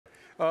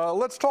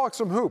Let's talk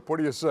some hoop. What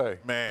do you say?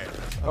 Man,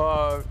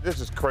 this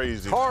is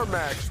crazy.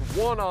 Carmack's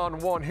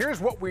one-on-one. Here's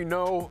what we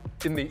know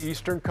in the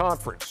Eastern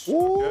Conference.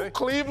 Ooh, Okay?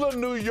 Cleveland,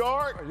 New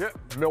York. Yeah,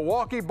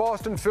 Milwaukee,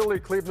 Boston, Philly,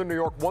 Cleveland, New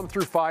York, 1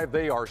 through 5,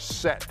 they are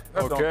set.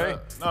 Okay?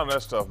 None of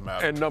that stuff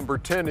matters. And number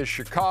 10 is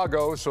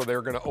Chicago, so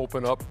they're going to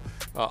open up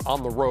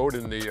on the road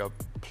in the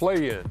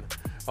play-in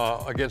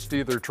against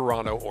either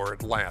Toronto or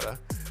Atlanta.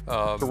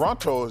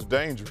 Toronto is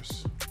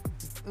dangerous.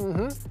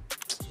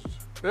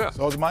 Yeah.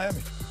 So is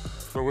Miami.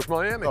 So with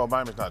Miami. No,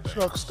 Miami's not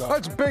dangerous.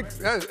 That's big.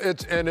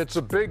 It's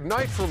a big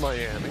night for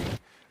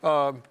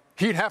Miami.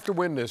 He'd have to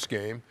win this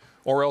game,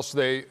 or else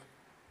they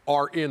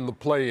are in the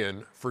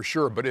play-in for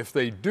sure. But if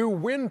they do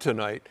win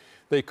tonight,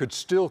 they could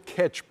still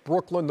catch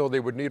Brooklyn, though they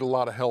would need a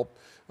lot of help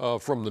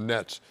from the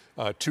Nets.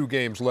 2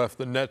 games left.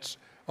 The Nets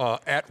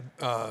at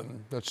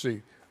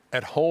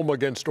home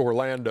against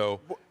Orlando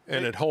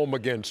and at home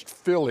against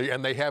Philly,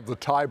 and they have the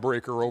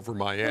tiebreaker over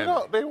Miami.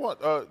 No, they want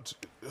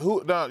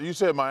who? Now you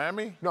said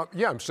Miami. No,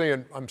 yeah, I'm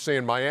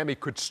saying Miami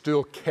could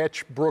still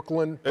catch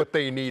Brooklyn, but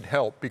they need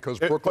help because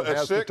Brooklyn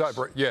has the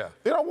tiebreaker. Yeah,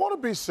 they don't want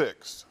to be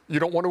 6. You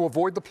don't want to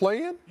avoid the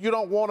play-in? You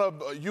don't want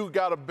to. You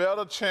got a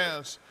better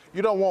chance.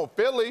 You don't want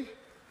Philly.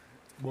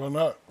 Why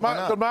not?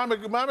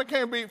 Miami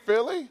can't beat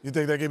Philly. You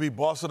think they can beat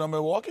Boston or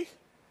Milwaukee?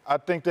 I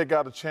think they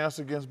got a chance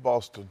against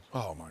Boston.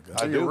 Oh, my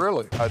God. I do.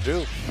 Really? I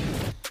do.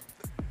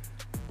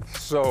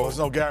 So There's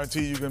no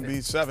guarantee you can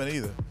beat 7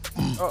 either.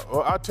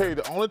 Well, I tell you,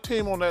 the only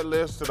team on that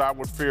list that I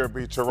would fear would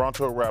be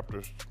Toronto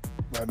Raptors.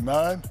 At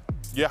 9?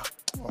 Yeah.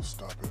 Oh,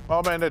 stop it.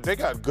 Oh, man, they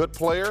got good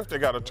players. They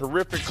got a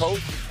terrific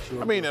coach.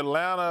 I mean,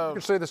 Atlanta. you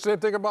could say the same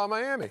thing about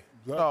Miami.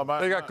 No,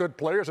 They got good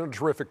players and a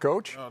terrific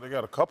coach, No, they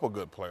got a couple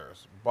good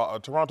players.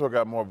 Toronto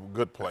got more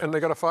good players. and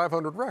they got a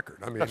 500 record.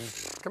 I mean,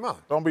 come on.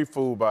 Don't be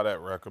fooled by that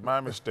record.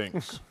 Miami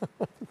stinks.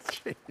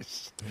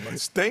 Jeez. It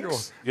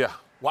stinks? Yeah.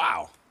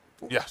 Wow.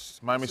 Yes,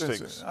 Miami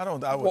stinks.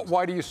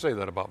 Why do you say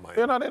that about Miami?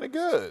 They're not any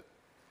good.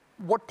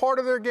 What part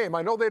of their game?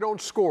 I know they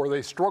don't score.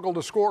 They struggle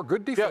to score.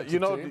 Good defense. Yeah, you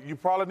know, you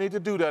probably need to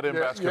do that in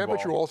basketball.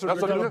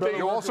 Yeah, but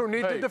you also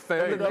need to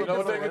defend. You know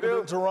what they can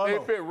do?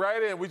 They fit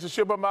right in. We should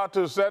ship them out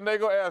to the San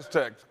Diego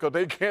Aztecs because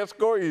they can't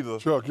score either.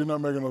 Chuck, you're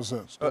not making no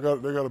sense. They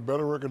got a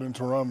better record than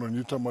Toronto, and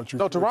you're talking about you.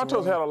 No,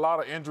 Toronto's had a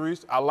lot of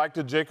injuries. I like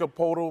the Jacob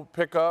Poeltl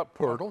pickup.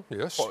 Poeltl,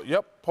 yes.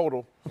 Yep,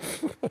 Poeltl.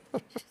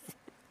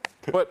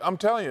 But I'm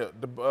telling you,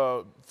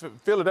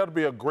 Philly, that'll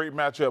be a great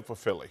matchup for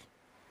Philly.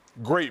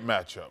 Great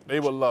matchup.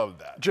 They will love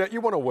that. Jet, you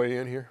want to weigh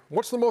in here?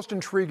 What's the most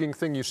intriguing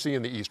thing you see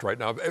in the East right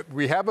now?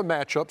 We have a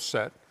matchup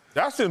set.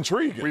 That's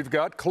intriguing. We've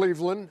got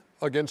Cleveland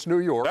against New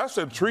York. That's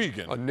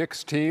intriguing. A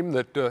Knicks team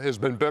that has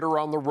been better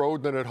on the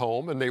road than at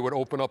home, and they would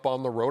open up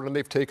on the road, and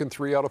they've taken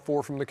 3 out of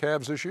 4 from the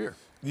Cavs this year.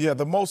 Yeah,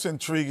 the most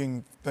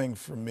intriguing thing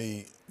for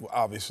me,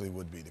 obviously,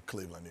 would be the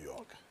Cleveland, New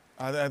York.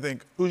 I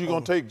think. Who's you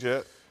going to take,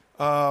 Jet?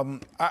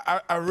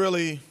 I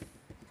really,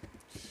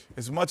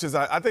 as much as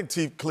I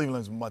think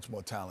Cleveland's much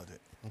more talented.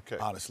 Okay.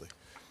 Honestly,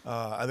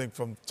 I think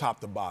from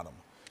top to bottom.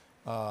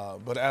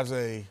 But as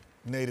a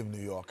native New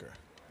Yorker,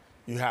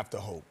 you have to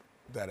hope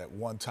that at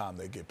one time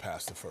they get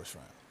past the first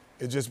round.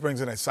 It just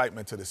brings an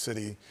excitement to the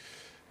city,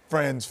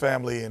 friends,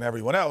 family, and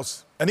everyone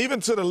else, and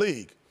even to the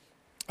league,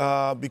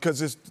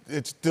 because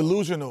it's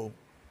delusional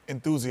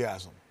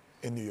enthusiasm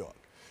in New York.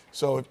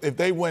 So if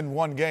they win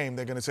one game,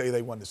 they're going to say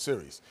they won the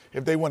series.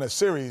 If they win a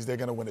series, they're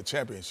going to win a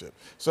championship.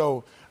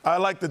 So I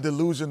like the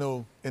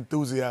delusional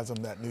enthusiasm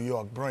that New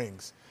York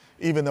brings,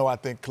 even though I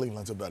think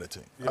Cleveland's a better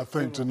team. I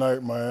think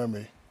tonight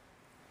Miami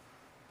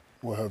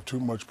will have too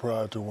much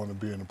pride to want to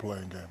be in the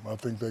playing game. I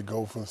think they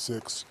go for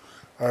 6.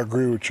 I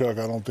agree with Chuck.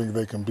 I don't think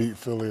they can beat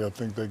Philly. I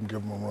think they can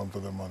give them a run for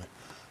their money.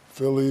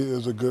 Philly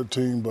is a good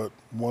team, but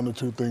 1 or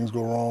 2 things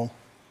go wrong,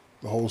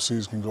 the whole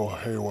season can go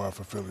haywire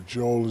for Philly.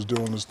 Joel is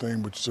doing his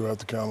thing, but you still have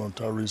to count on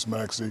Tyrese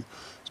Maxey.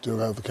 Still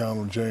have to count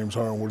on James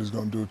Harden, what he's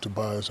going to do to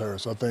Tobias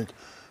Harris. I think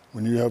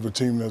when you have a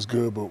team that's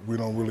good, but we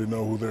don't really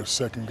know who their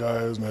second guy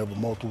is, and they have a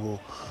multiple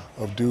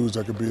of dudes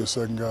that could be a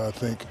second guy, I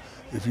think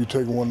if you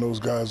take one of those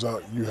guys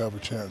out, you have a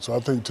chance. So I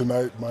think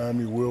tonight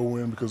Miami will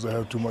win because they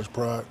have too much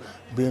pride.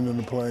 Being in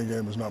the playing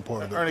game is not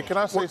part of that. Ernie, can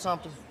I say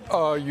something?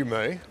 You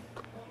may.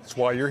 That's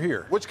why you're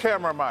here. Which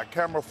camera am I?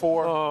 Camera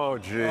 4? Oh,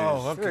 geez.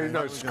 Oh, okay. You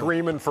know,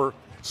 screaming for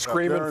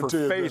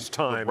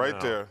FaceTime right now.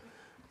 there.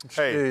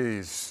 Hey,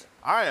 Jeez.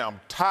 I am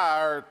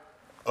tired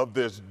of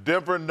this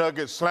Denver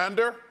Nuggets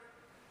slander.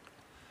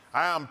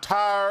 I am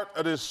tired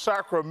of this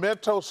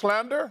Sacramento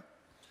slander.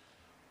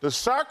 The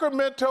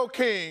Sacramento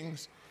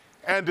Kings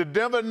and the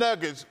Denver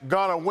Nuggets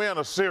gonna win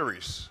a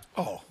series.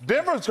 Oh.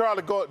 Denver's trying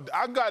to go.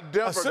 I got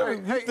Denver.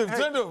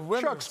 Denver win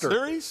a Chuckster,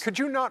 series? could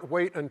you not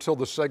wait until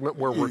the segment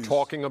where we're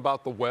talking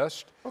about the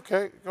West?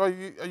 Okay. Oh,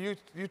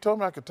 you told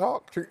me I could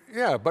talk.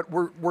 Yeah, but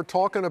we're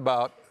talking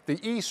about the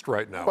East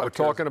right now. We're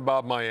talking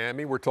about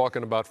Miami. We're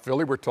talking about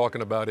Philly. We're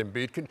talking about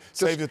Embiid.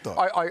 Save your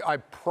thought. I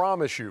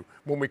promise you,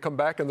 when we come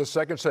back in the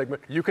second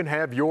segment, you can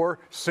have your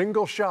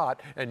single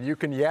shot, and you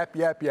can yap,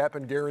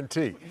 and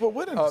guarantee. But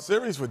we're in the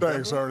series with Denver.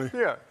 Thanks, Ernie.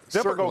 Yeah,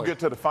 Denver going to get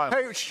to the final.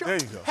 Hey, there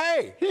you go.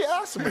 Hey, he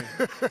asked me.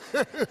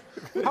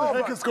 What the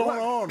heck is going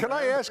on? Can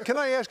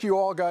I ask you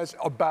all guys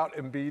about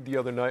Embiid the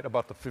other night,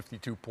 about the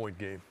 52-point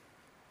game?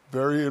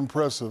 Very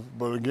impressive,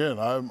 but again,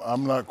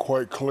 I'm not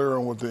quite clear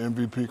on what the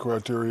MVP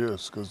criteria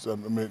is because I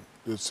mean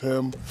it's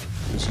him,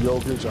 it's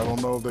Jokic. I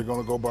don't know if they're going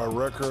to go by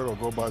record or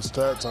go by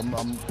stats.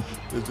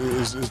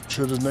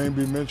 Should his name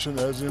be mentioned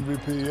as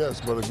MVP?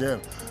 Yes, but again,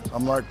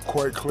 I'm not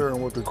quite clear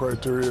on what the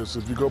criteria is.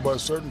 If you go by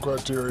certain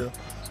criteria,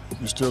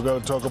 you still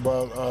got to talk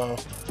about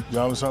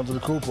Giannis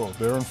Antetokounmpo.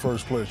 They're in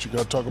first place. You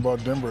got to talk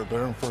about Denver.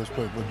 They're in first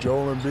place. But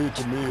Joel Embiid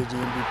to me is the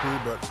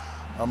MVP, but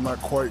I'm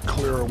not quite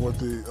clear on what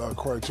the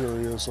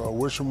criteria is. So I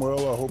wish him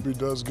well. I hope he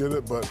does get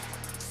it, but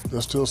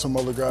there's still some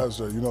other guys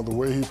there. You know, the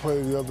way he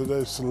played the other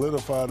day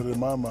solidified it in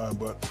my mind,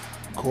 but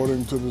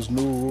according to this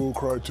new rule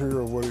criteria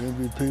of what an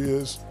MVP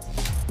is,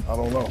 I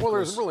don't know. Well,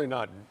 there's really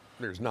not.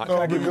 There's not.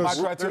 No,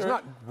 there's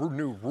not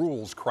new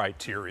rules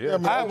criteria.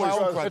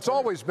 Yeah, it's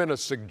always been a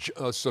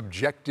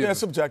subjective. Yeah,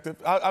 subjective.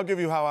 I'll give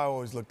you how I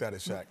always looked at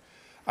it, Shaq.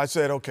 I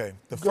said, okay,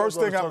 the first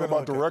thing I'm going to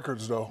about the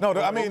records, though. No,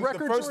 I mean, records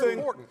the first are thing,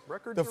 important.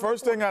 Records the are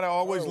first thing I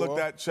always well. looked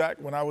at, Shaq,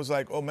 when I was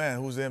like, oh man,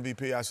 who's the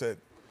MVP? I said,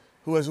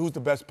 who's the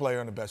best player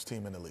on the best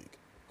team in the league?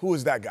 Who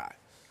is that guy?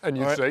 And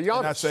you All right? say Giannis.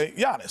 And I say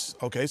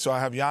Giannis. Okay, so I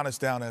have Giannis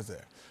down as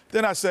there.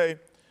 Then I say,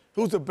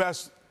 who's the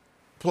best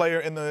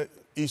player in the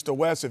East or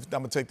West? If I'm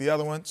gonna take the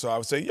other one, so I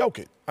would say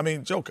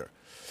Joker.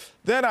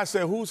 Then I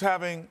say, who's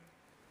having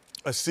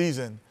a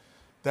season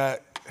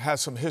that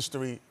has some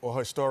history or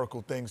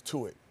historical things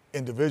to it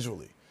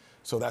individually?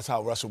 So that's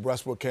how Russell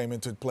Westbrook came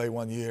into play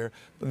one year.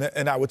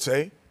 And I would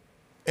say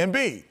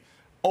Embiid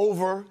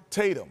over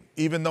Tatum,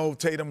 even though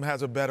Tatum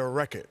has a better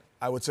record.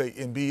 I would say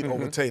Embiid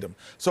over Tatum.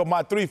 So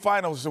my three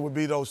finals would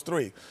be those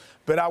three.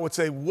 But I would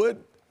say,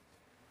 would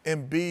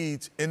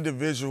Embiid's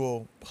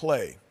individual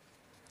play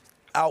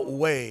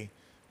outweigh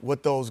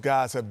what those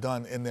guys have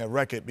done in their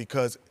record?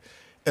 Because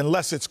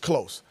unless it's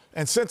close.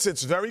 And since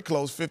it's very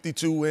close,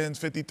 52 wins,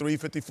 53,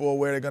 54,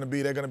 where they're going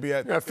to be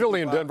at. Yeah,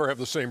 Philly and Denver have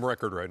the same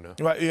record right now.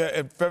 Right, yeah,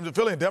 and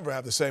Philly and Denver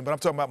have the same, but I'm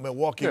talking about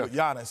Milwaukee with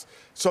Giannis.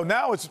 So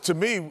now to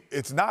me,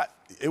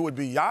 it would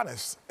be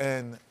Giannis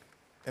and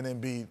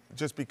Embiid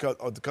just because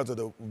of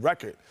the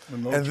record.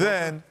 And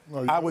then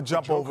I would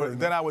jump over,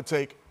 then I would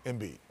take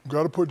Embiid.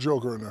 Got to put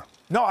Joker in there.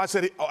 No, I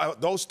said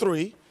those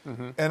three.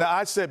 And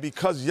I said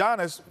because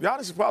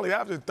Giannis is probably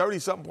averaging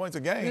 30-something points a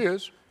game. He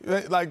is.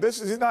 Like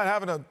he's not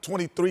having a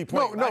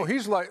 23-point No,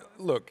 he's like,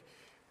 look,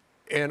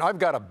 and I've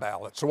got a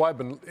ballot, so I've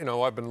been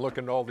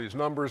looking at all these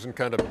numbers and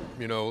kind of,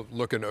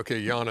 looking,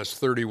 okay, Giannis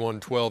 31,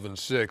 12, and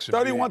 6.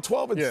 31,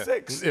 12, and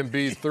 6.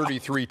 Embiid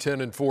 33, 10,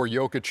 and 4.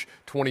 Jokic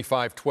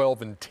 25,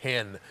 12, and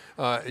 10.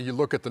 You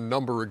look at the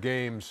number of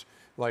games,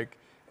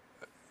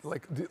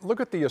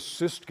 look at the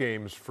assist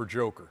games for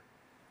Joker.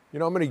 You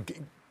know how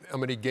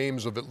many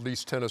games of at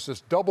least 10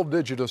 assists,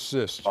 double-digit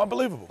assists.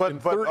 Unbelievable. In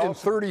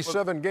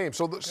 37 games.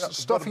 So the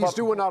stuff he's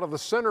doing out of the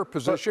center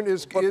position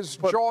is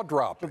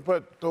jaw-dropping.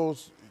 But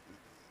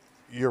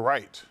you're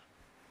right.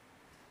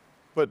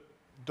 But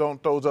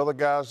don't those other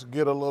guys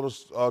get a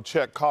little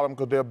check column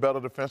because they're better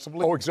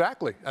defensively? Oh,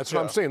 exactly. That's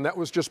what I'm saying. That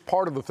was just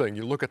part of the thing.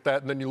 You look at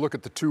that, and then you look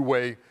at the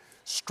two-way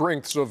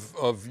strengths of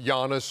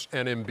Giannis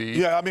and Embiid.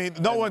 Yeah, I mean,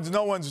 no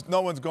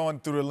one's going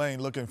through the lane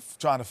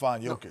trying to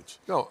find Jokic.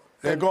 No.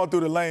 They're going through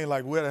the lane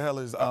like, where the hell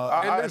is?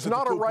 And there's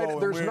not a right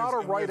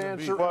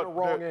answer and a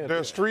wrong answer.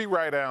 There's three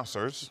right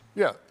answers.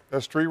 Yeah.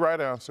 There's three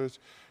right answers.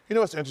 You know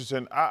what's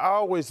interesting? I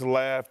always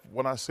laugh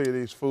when I see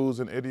these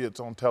fools and idiots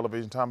on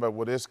television talking about,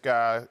 well, this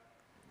guy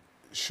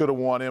should have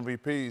won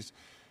MVPs.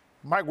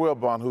 Mike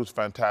Wilbon, who's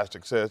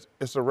fantastic, says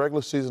it's a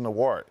regular season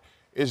award.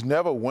 It's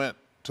never went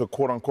to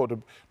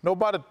quote-unquote.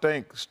 Nobody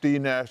thinks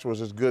Steve Nash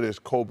was as good as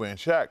Kobe and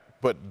Shaq,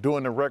 but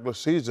during the regular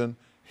season,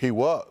 he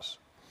was.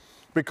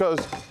 Because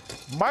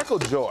Michael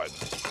Jordan,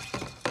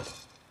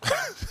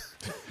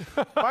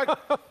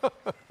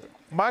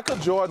 Michael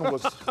Jordan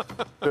was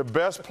the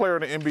best player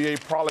in the NBA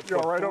probably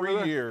for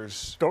 3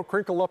 years. Don't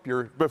crinkle up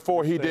your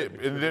before he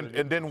did,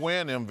 and then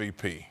win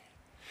MVP.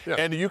 Yeah.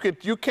 And you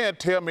can't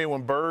tell me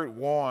when Bird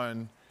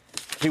won,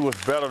 he was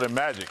better than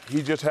Magic.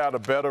 He just had a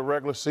better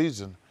regular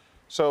season.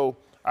 So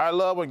I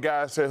love when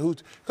guys say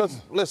because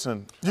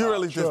listen, you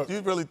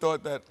really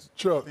thought that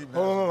Chuck?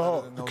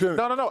 Hold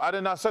on. No, I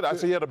did not say that. I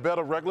said he had a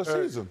better regular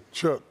season.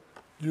 Chuck,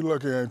 you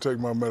lucky I ain't take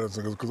my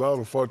medicine because I would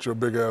have fought your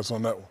big ass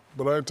on that one.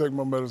 But I ain't take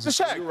my medicine.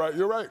 Shaq. You're right.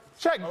 You're right.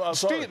 Shaq,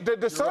 Steve,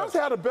 the Suns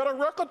had a better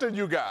record than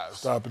you guys.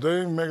 Stop it. They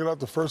didn't make it out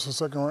the first or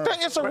second round.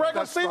 It's a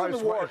regular season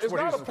award. It's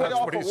not a playoff award. That's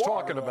what he's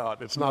talking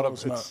about. It's not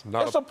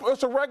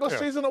It's a regular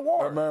season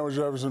award. That man was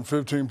averaging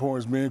 15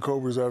 points. Me and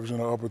Kobe was averaging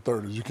the upper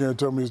 30s. You can't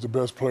tell me he's the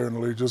best player in the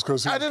league just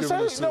because he's I didn't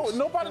giving say no. assists.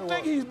 Nobody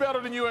think he's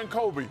better than you and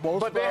Kobe.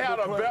 But they had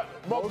a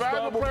most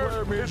valuable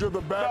player means you're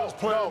the baddest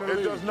player in the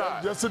league. No, it does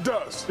not. Yes, it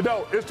does.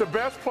 No, it's the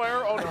best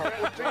player on the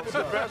team with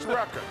the best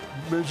record.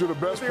 Means you're the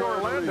best the player in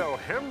the league. Orlando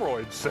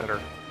Hemorrhoid Center.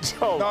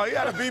 So, No, he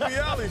had a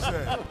BBL, he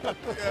said.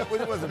 Yeah,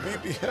 what was a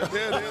BBL?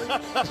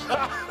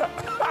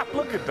 Yeah,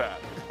 look at that.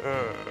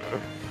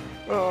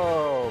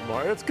 Oh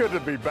my! It's good to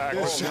be back.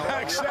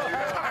 Shaq. It's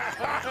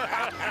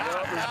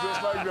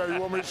just like that. You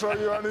want me to show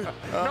you, honey?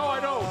 No, I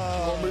don't.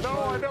 No,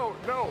 I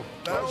don't. No.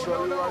 I'll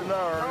show you right now,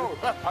 No,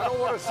 I don't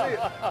want to see it.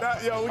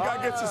 Yo, we got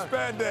to get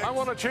suspended. I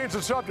want to change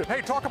the subject.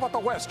 Hey, talk about the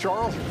West,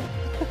 Charles.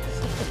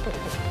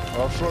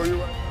 I'll show you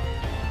right now.